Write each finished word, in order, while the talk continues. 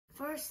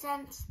nervous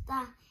sense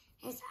that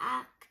is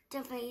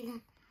activated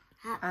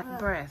At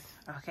birth.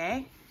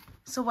 Okay.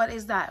 So what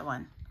is that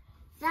one?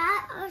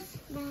 That is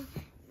when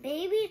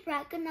babies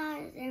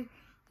recognize their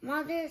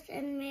mothers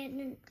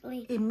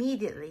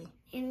immediately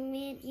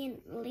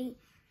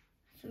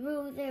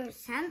through their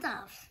sense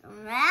of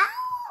smell.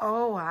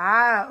 Oh,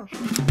 wow.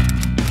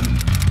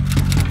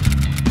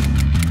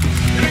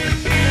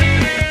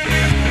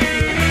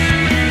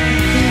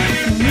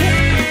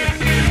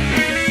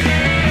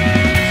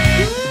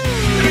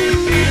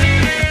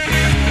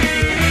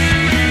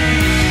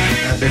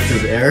 This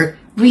is Eric,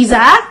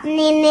 Riza,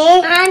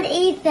 Nene, and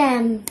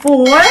Ethan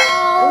for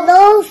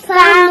Low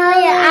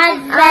Family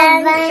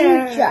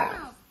Adventure.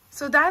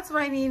 So that's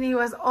why Nini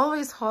was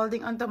always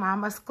holding onto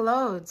Mama's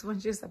clothes when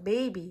she's a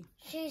baby.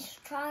 She's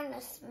trying to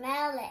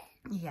smell it.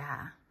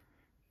 Yeah.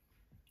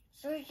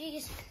 So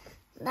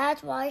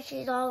that's why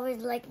she's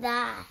always like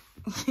that.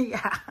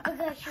 Yeah.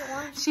 Because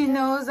She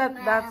knows that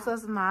smell. that's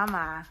us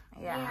Mama.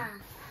 Yeah.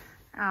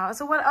 Oh,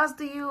 so what else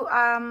do you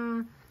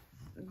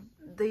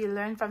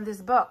learn from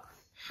this book?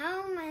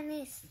 How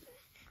many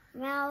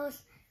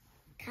smells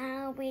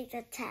can we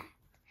detect?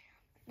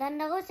 The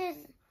nose is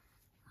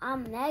a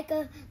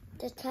mega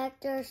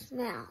detector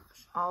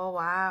smells. Oh,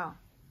 wow.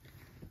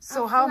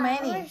 So how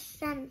many?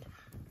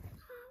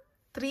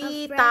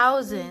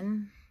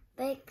 3,000.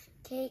 They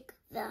take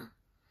the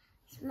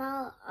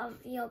smell of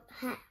your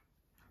pet.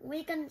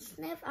 We can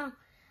sniff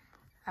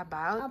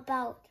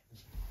about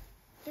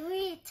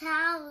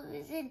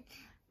 3,000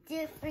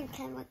 different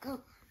chemical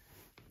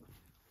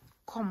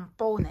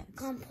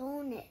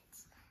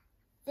components.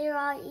 There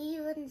are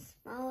even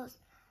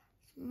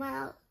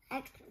smell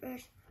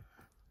experts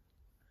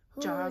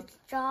whose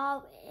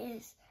job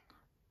is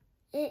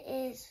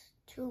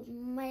to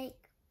make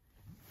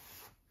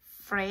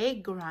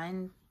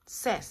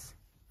fragrances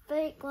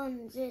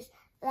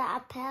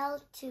that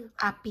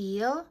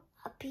appeal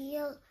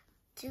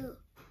to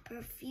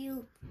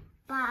perfume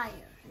buyers.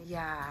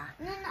 Yeah.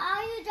 And then,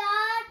 are you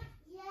done?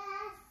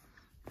 Yes.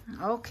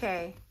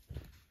 Okay.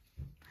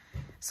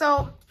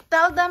 So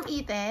tell them,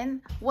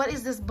 Ethan, what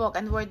is this book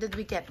and where did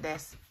we get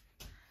this?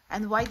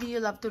 And why do you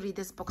love to read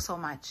this book so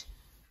much?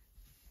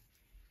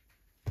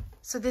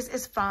 So this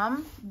is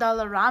from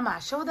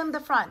Dollarama. Show them the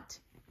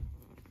front.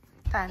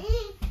 Tan.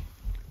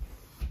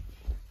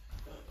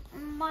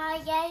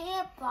 My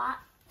daddy bought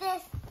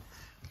this.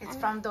 It's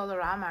from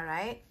Dollarama,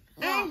 right?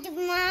 And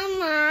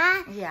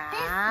Mama,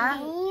 Yeah.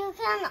 you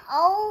can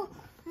also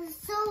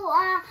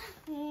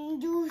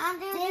do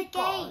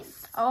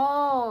stickers.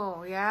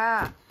 Oh,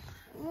 yeah.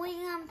 We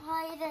can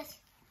play this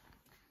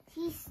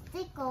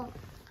sticker.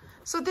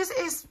 So this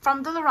is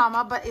from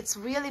Dollarama, but it's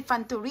really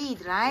fun to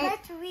read, right?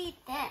 Let's read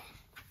this.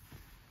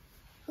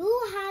 Who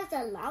has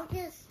the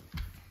longest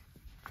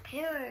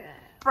period?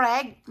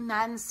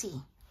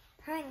 Pregnancy.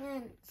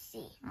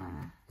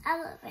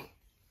 Elephant.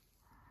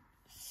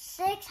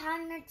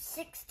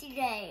 660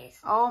 days.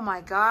 Oh my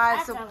God.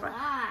 That's a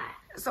lot.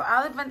 So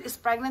elephant is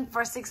pregnant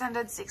for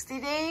 660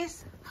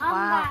 days?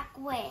 Humpback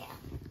whale.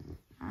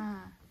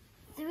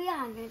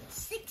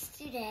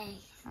 360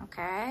 days.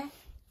 Okay.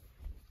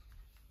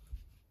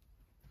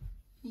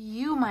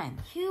 Human.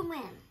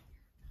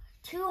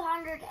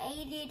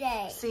 280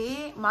 days.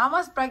 See,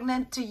 Mama's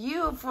pregnant to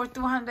you for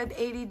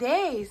 280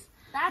 days.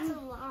 That's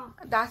long.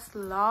 That's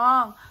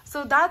long.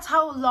 So that's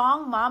how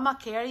long Mama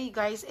carry you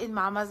guys in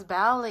Mama's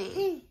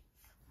belly.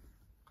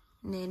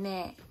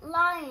 Nene.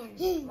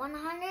 Lion.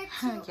 100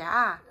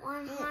 Yeah.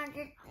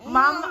 100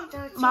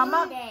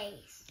 Mama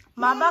days.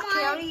 Mama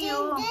carry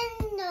you.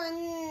 Didn't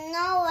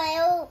know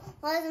it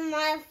was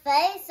my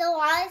face, so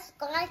I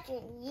scratched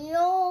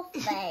your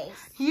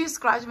face. You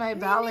scratch my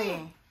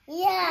belly.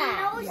 Yeah.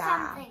 I know Yeah.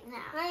 something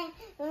now.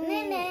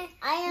 Nene,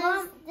 I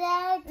am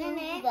scared to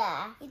do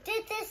that. You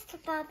did this to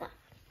Papa.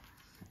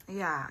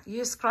 Yeah,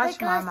 you scratch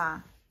Because-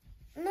 Mama.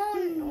 No,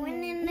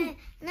 Nene,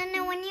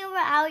 when you were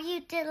out, you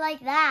did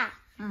like that.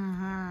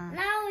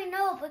 Now we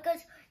know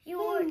because you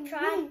were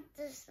trying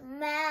to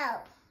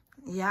smell.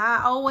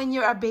 Yeah. Oh, when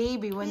you're a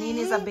baby, when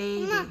Nini's a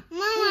baby. Mama,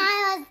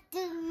 I was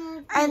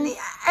doing And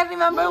I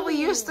remember we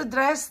used to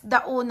dress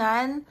the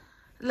unan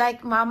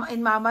like Mama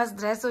in Mama's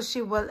dress, so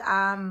she will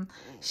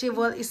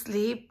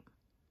sleep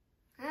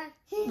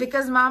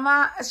because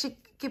Mama she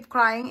keep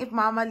crying if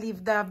Mama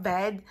leave the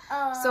bed.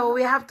 So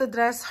we have to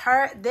dress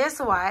her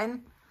this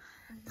one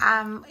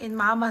in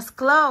Mama's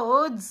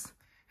clothes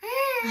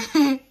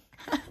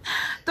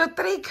to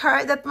trick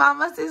her that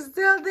Mama's is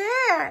still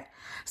there.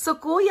 So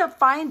Kuya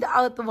find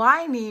out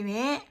why,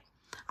 Nini.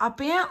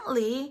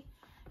 Apparently,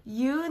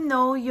 you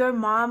know your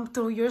mom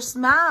through your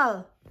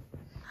smell.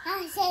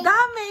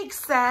 That makes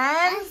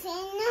sense.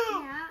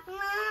 no,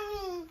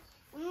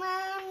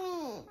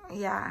 mommy.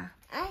 Yeah.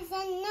 I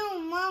said no,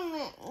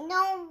 mommy.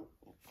 No,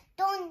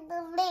 don't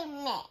believe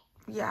me.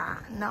 Yeah,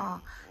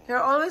 no.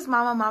 You're always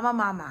mama, mama,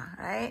 mama,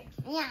 right?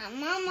 Yeah,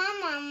 mama,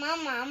 mama,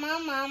 mama,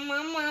 mama,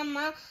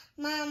 mama,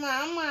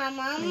 mama,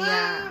 mama,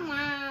 Yeah.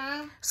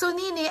 mama. So,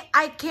 Nini,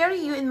 I carry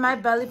you in my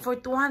belly for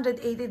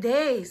 280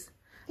 days.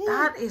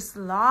 That is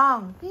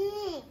long.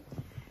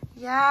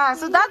 Yeah,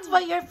 so that's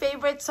why your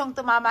favorite song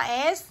to Mama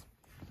is?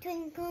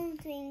 Twinkle,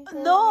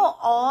 twinkle. No,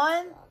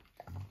 on.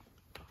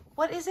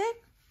 What is it?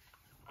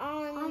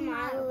 On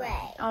my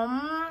way.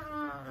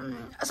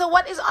 So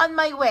what is on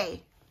my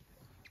way?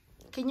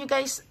 Can you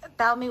guys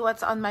tell me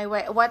what's on my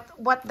way?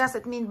 What does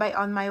it mean by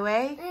on my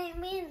way? It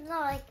means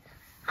like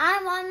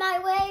I'm on my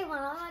way when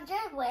I'm on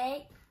your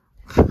way.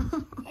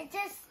 It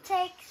just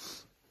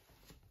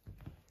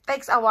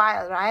Takes a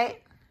while,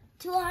 right?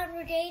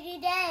 280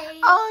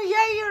 days. Oh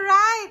yeah, you're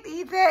right,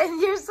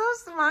 Ethan. You're so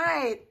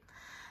smart.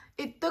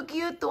 It took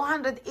you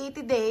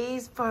 280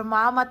 days for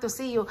Mama to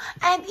see you.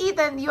 And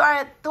Ethan, you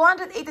are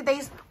 280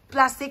 days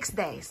plus 6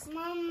 days.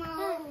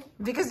 Mama.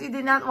 Because you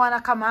did not want to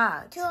come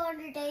out.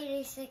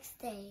 286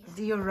 days.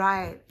 You're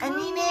right. And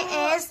Mama,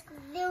 Nene is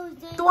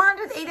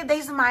 280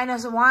 days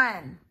minus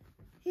 1.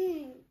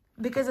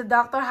 Because the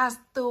doctor has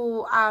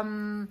to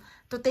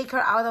take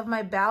her out of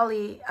my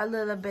belly a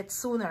little bit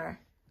sooner.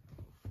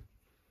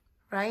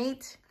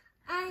 Right?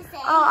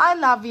 Oh, I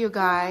love you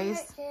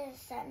guys.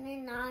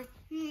 279,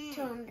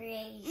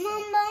 280.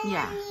 Mama,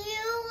 Yeah. when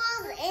you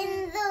was in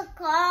the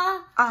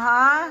car,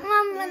 Uh-huh.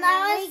 that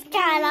was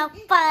kind of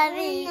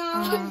funny.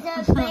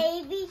 The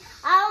baby,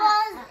 I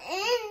was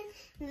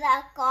in the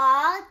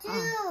car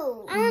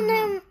too. And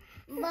then,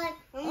 but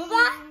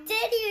what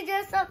did you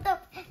dress up the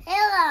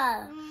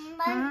pillow?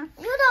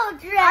 You don't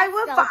dress.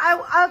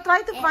 I'll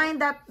try to find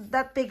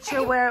that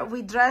picture where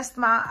we dressed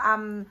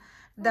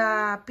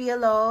the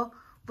pillow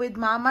with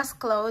Mama's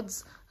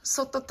clothes,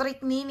 so to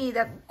trick Nini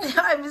that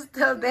I'm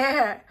still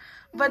there.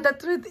 But the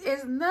truth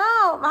is,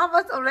 no,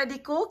 Mama's already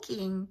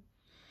cooking,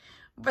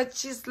 but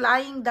she's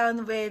lying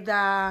down with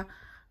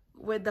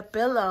the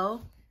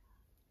pillow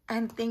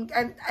and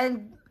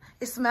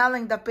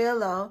smelling the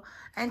pillow,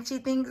 and she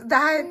thinks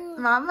that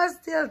Mama's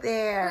still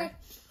there.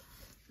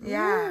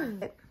 Yeah.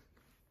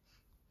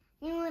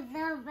 You were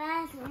the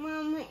best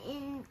mama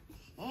in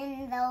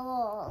the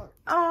world.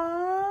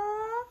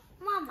 Oh,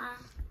 Mama.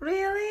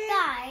 really?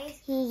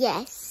 Guys.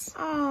 Yes.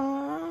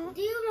 Oh,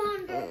 Do you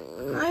wonder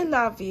I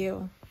love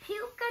you.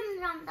 you can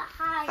run the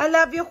high I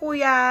love you,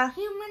 Kuya.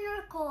 human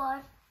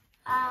record?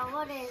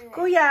 What is it?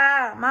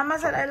 Kuya, Mama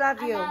said I love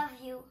you. I love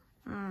you.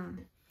 Mm.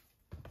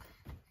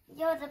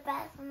 You're the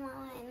best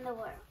mama in the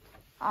world.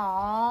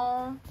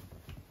 Oh.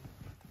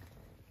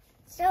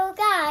 So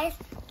guys,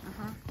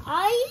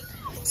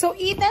 So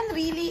Ethan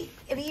really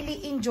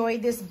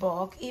enjoyed this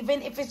book,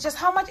 even if it's just,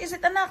 how much is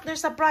it, anak?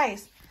 There's a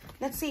price.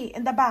 Let's see,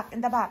 in the back.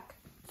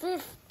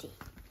 50.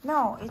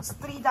 No, it's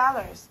 $3.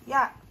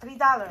 Yeah, $3.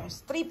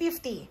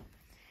 $3.50.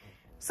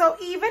 So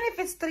even if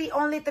it's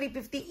only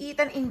 $3.50,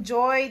 Ethan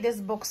enjoyed this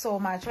book so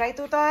much, right,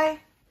 Tutoy?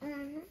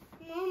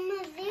 Mama,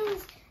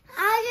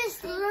 I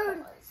just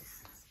learned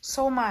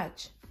So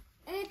much.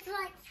 it's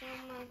like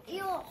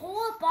your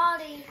whole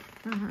body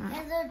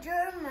is a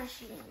germ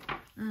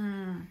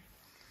machine.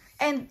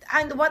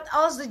 And what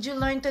else did you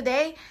learn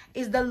today?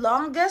 Is the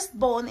longest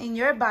bone in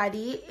your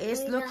body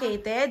is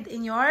located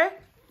in your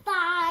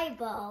thigh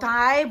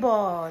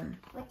bone.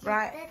 Which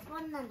Right. is this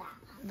one and that one.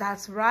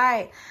 That's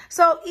right.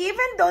 So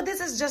even though this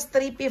is just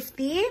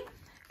 $3.50,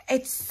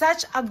 it's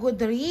such a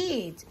good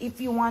read if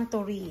you want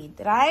to read,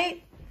 right?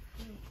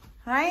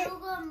 Right?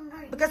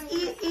 Because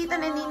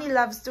Ethan and Nini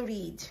loves to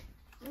read.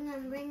 And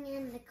then bring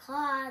in the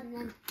car,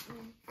 and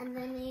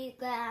then you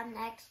get an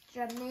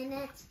extra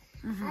minutes,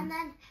 and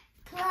then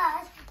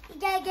plus you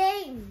get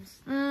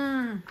games.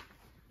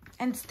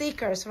 And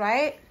stickers,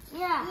 right?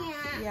 Yeah.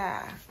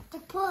 Yeah. To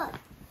put.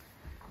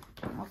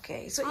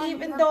 Okay. So On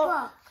even the though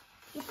book.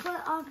 You put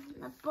on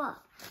the book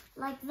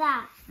like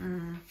that.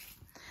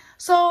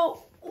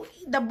 so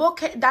the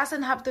book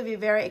doesn't have to be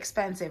very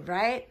expensive,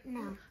 right?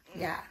 No.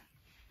 Yeah.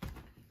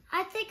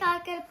 I think I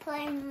could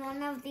play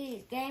one of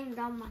these games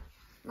on my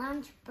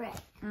lunch break.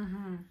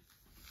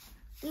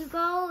 You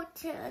go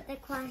to the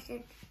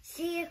question,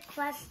 see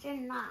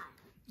question 9.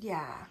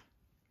 Yeah.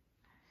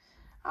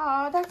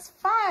 Oh, that's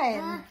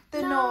fun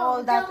to no,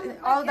 know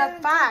all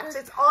that facts.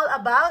 It's all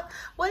about,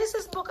 what is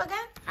this book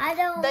again? I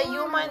don't The wanna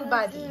human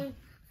body. listen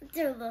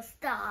to the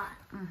star.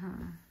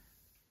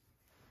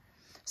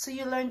 So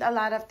you learned a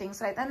lot of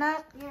things, right,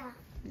 Anak? Yeah.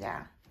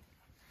 Yeah.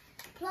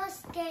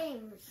 Plus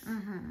games.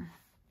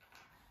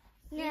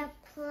 Yeah,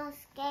 plus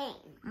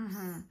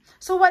games.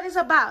 So what is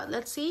about?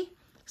 Let's see.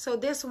 So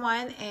this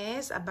one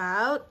is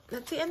about,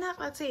 let's see, Anak,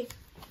 let's see.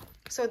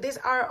 So these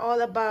are all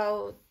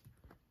about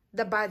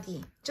the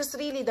body. Just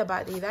really the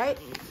body, right?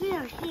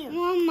 Here.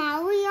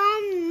 Mama, we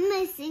are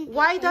missing.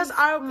 Why does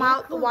our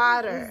mouth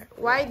water?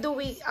 Why do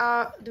we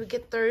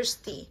get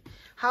thirsty?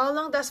 How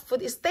long does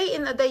food stay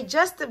in the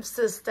digestive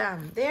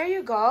system? There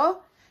you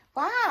go.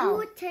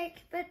 Wow. Food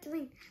takes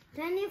between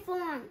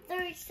 24 and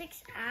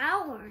 36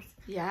 hours.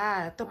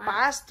 Yeah, to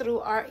pass through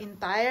our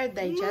entire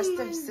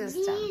digestive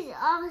system. These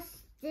are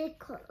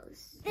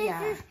stickers.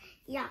 This is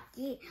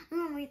yucky.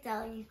 Let me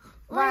tell you.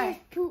 What is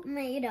poop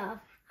made of?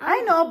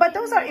 I know, but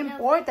those are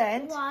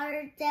important.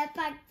 Water, dead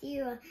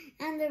bacteria,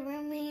 and the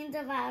remains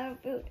of our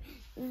food.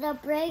 The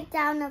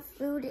breakdown of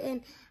food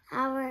in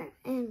our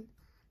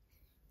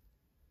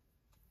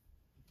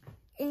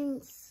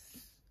in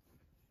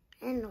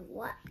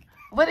what?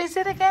 What is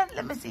it again?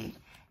 Let me see.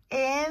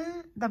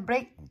 In the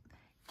break,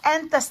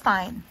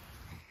 intestine.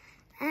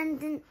 And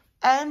then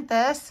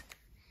Entes,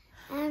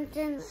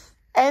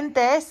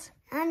 intestine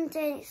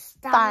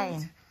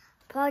time.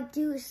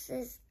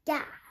 produces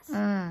gas,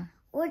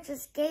 which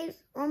escapes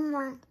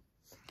from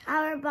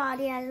our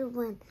body as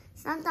wind.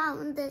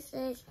 Sometimes this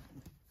is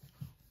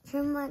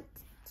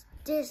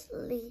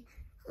tremendously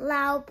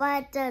loud,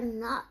 but does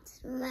not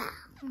smell.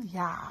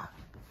 Yeah.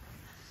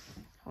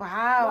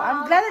 Wow.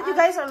 I'm glad that you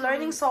guys are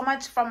learning so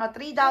much from a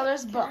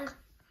 $3 book.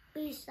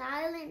 Be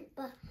silent,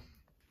 but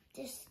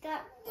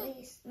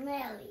disgustingly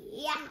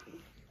smelly. Yeah.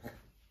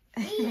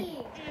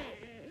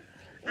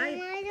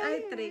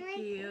 I trick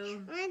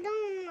you. I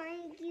don't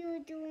like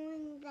you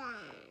doing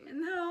that.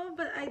 No,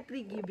 but I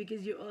trick you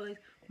because you always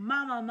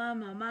mama,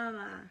 mama,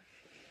 mama.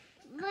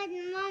 But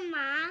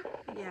Mama,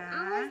 I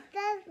Yeah. was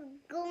just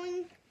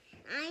going.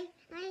 I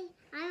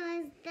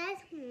was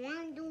just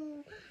want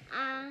to.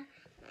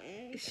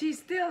 She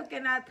still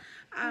cannot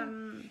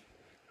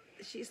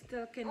she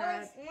still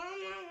cannot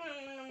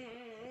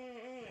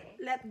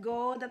let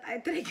go that I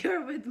trick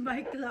her with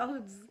my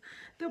clothes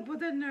to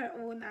put on her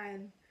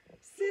unan.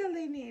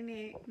 Silly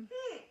Nini.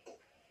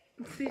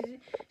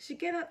 She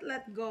cannot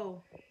let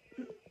go.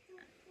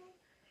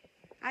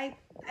 I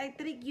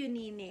trick you,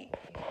 Nini.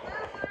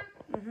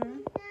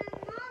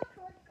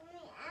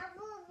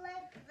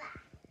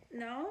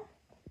 No?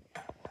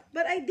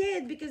 But I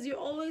did because you're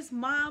always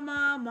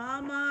mama,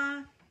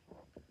 mama.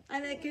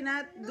 And I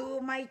cannot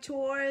do my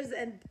chores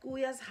and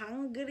Kuya's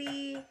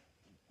hungry.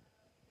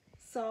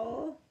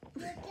 So,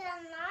 You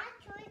cannot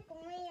trick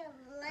me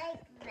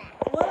like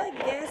that. well, I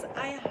guess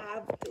I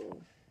have to.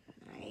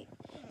 Right?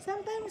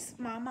 Sometimes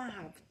mama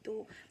have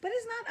to. But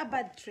it's not a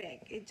bad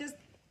trick. It just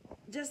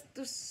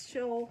to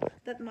show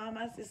that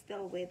mama is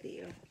still with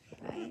you.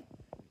 Right?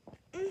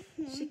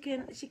 She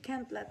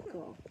can't let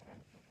go.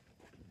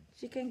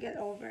 She can get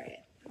over it.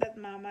 That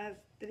mama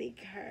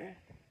trick her.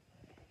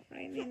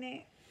 Right,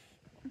 Nene?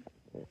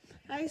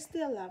 I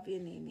still love you,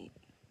 Nene.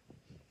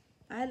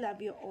 I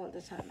love you all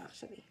the time,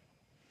 actually.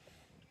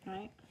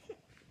 Right?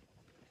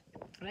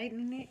 Right,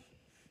 Nene?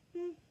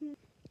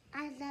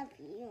 I love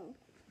you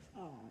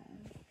Oh.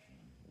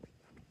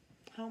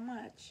 How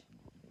much?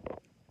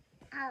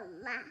 a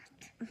lot.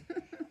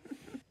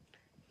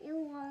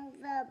 You are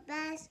the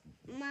best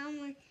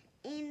mama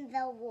in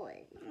the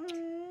world.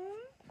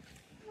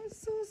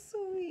 That's so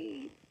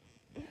sweet.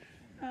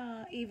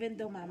 Even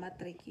though mama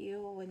trick you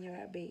when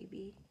you're a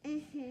baby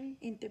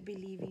into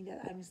believing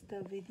that I'm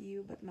still with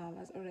you, but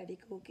mama's already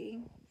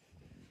cooking.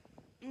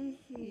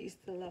 You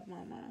still love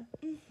mama.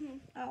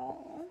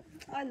 Oh,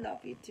 I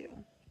love you too.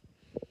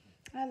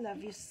 I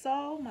love you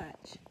so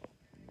much.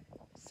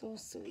 So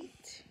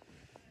sweet.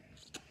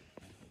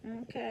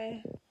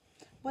 Okay.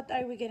 What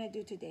are we gonna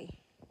do today?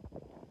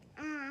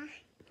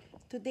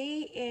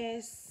 Today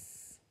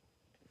is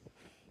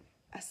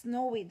a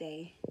snowy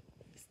day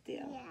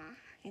still Yeah.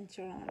 in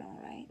Toronto,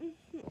 right?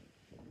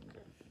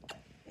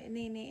 And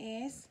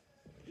Nene is,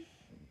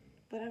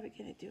 what are we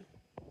gonna do?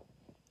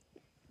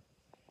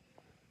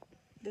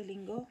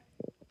 Dolingo?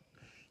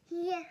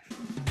 Yeah.